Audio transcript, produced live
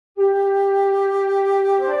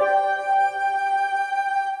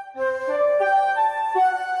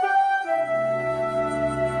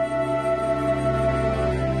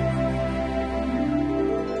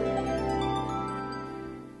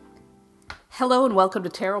Hello and welcome to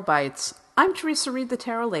Tarot Bites. I'm Teresa Reed, the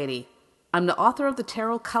Tarot Lady. I'm the author of the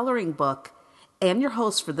Tarot Coloring Book and your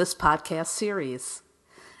host for this podcast series.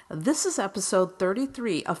 This is episode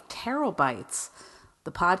 33 of Tarot Bites,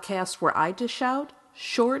 the podcast where I dish out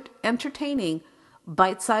short, entertaining,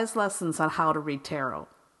 bite-sized lessons on how to read tarot.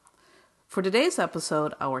 For today's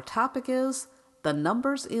episode, our topic is the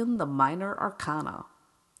numbers in the minor arcana.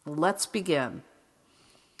 Let's begin.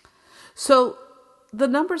 So, the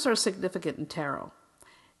numbers are significant in tarot.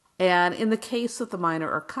 And in the case of the minor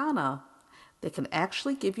arcana, they can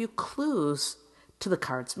actually give you clues to the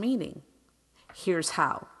card's meaning. Here's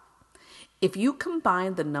how. If you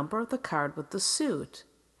combine the number of the card with the suit,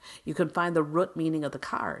 you can find the root meaning of the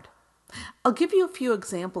card. I'll give you a few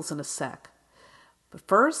examples in a sec. But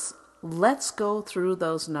first, let's go through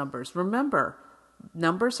those numbers. Remember,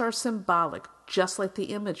 numbers are symbolic, just like the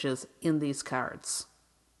images in these cards.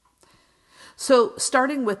 So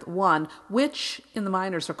starting with 1, which in the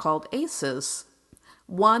minors are called aces,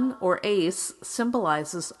 1 or ace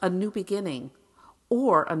symbolizes a new beginning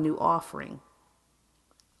or a new offering.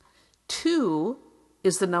 2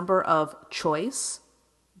 is the number of choice,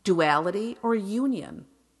 duality, or union.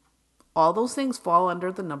 All those things fall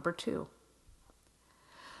under the number 2.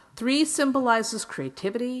 3 symbolizes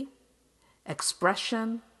creativity,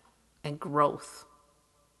 expression, and growth.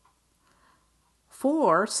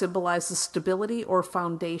 4 symbolizes stability or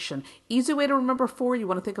foundation. Easy way to remember 4, you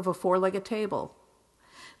want to think of a four-legged table.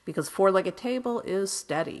 Because four-legged table is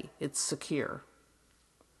steady, it's secure.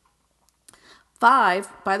 5,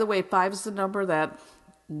 by the way, 5 is the number that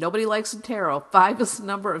nobody likes in tarot. 5 is the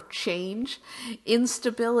number of change,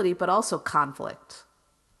 instability, but also conflict.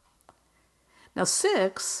 Now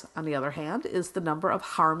 6, on the other hand, is the number of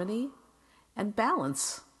harmony and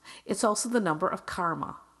balance. It's also the number of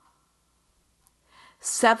karma.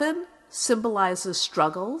 7 symbolizes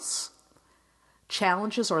struggles,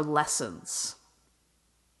 challenges, or lessons.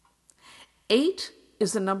 8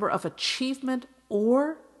 is the number of achievement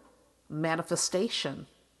or manifestation.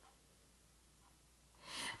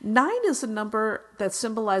 9 is a number that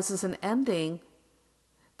symbolizes an ending,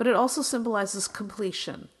 but it also symbolizes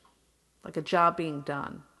completion, like a job being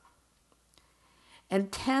done.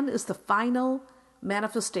 And 10 is the final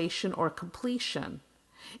manifestation or completion.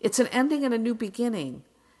 It's an ending and a new beginning,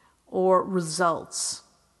 or results.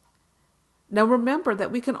 Now remember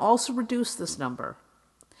that we can also reduce this number.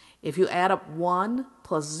 If you add up 1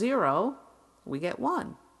 plus 0, we get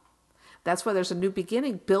 1. That's why there's a new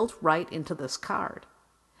beginning built right into this card.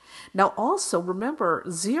 Now also remember,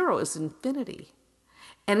 0 is infinity,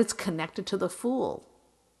 and it's connected to the Fool.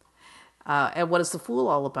 And what is the Fool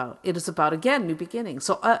all about? It is about, again, new beginnings.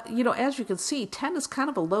 So, as you can see, 10 is kind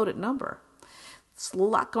of a loaded number. There's a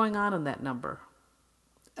lot going on in that number.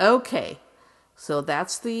 Okay, so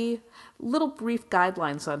that's the little brief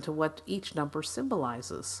guidelines onto what each number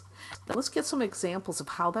symbolizes. Now let's get some examples of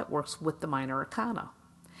how that works with the minor arcana.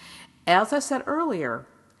 As I said earlier,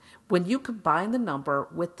 when you combine the number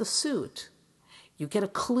with the suit, you get a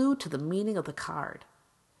clue to the meaning of the card.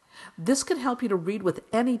 This can help you to read with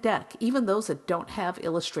any deck, even those that don't have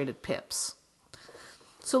illustrated pips.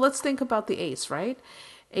 So let's think about the ace, right?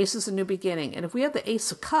 Ace is a new beginning. And if we have the Ace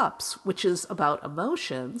of Cups, which is about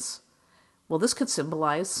emotions, well, this could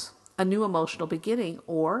symbolize a new emotional beginning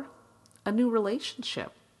or a new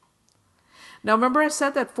relationship. Now, remember I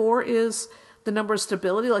said that 4 is the number of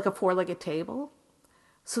stability, like a four-legged table?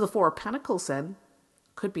 So the 4 of Pentacles then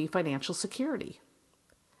could be financial security.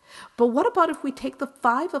 But what about if we take the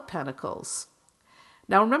 5 of Pentacles?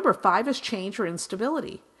 Now, remember, 5 is change or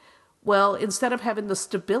instability. Well, instead of having the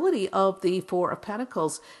stability of the 4 of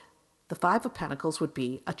Pentacles, the 5 of Pentacles would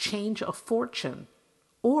be a change of fortune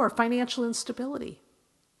or financial instability.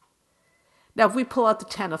 Now, if we pull out the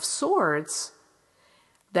 10 of Swords,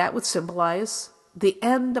 that would symbolize the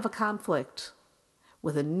end of a conflict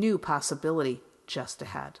with a new possibility just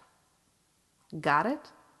ahead. Got it?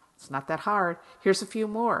 It's not that hard. Here's a few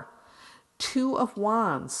more. 2 of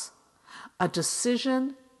Wands, a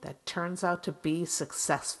decision that turns out to be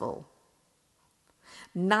successful.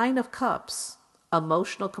 9 of Cups,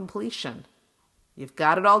 emotional completion. You've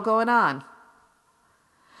got it all going on.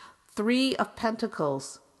 3 of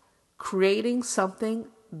Pentacles, creating something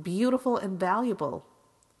beautiful and valuable.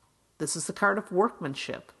 This is the card of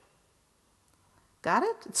workmanship. Got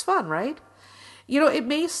it? It's fun, right? It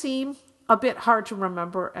may seem a bit hard to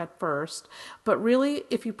remember at first, but really,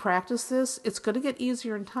 if you practice this, it's going to get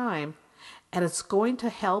easier in time. And it's going to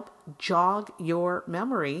help jog your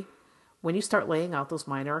memory when you start laying out those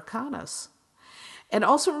minor arcanas. And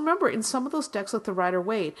also remember, in some of those decks like the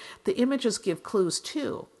Rider-Waite, the images give clues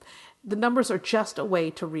too. The numbers are just a way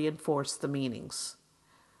to reinforce the meanings.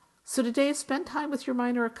 So today, spend time with your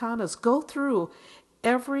minor arcanas. Go through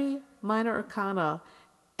every minor arcana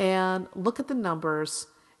and look at the numbers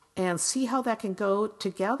and see how that can go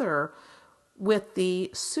together with the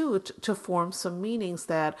suit to form some meanings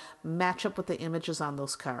that match up with the images on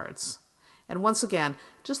those cards. And once again,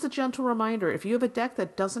 just a gentle reminder, if you have a deck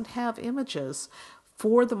that doesn't have images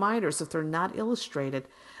for the minors, if they're not illustrated,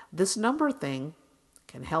 this number thing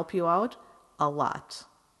can help you out a lot.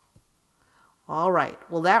 All right,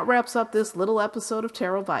 well, that wraps up this little episode of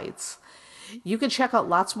Tarot Bites. You can check out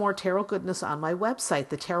lots more tarot goodness on my website,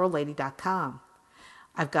 thetarotlady.com.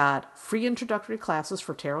 I've got free introductory classes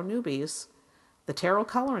for tarot newbies, the tarot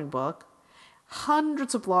coloring book,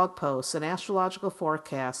 hundreds of blog posts and astrological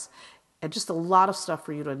forecasts, and just a lot of stuff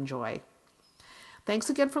for you to enjoy. Thanks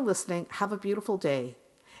again for listening. Have a beautiful day.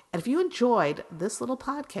 And if you enjoyed this little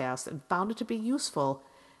podcast and found it to be useful,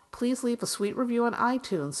 please leave a sweet review on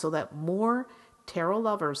iTunes so that more tarot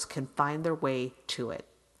lovers can find their way to it.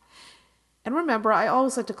 And remember, I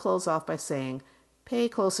always like to close off by saying, pay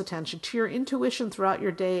close attention to your intuition throughout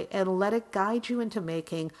your day and let it guide you into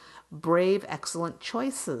making brave, excellent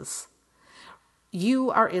choices. You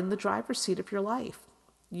are in the driver's seat of your life.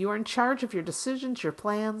 You are in charge of your decisions, your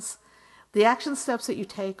plans, the action steps that you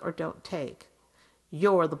take or don't take.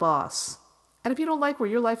 You're the boss. And if you don't like where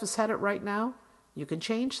your life is headed right now, you can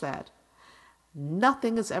change that.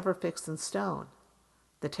 Nothing is ever fixed in stone.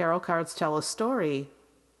 The tarot cards tell a story,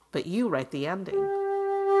 but you write the ending.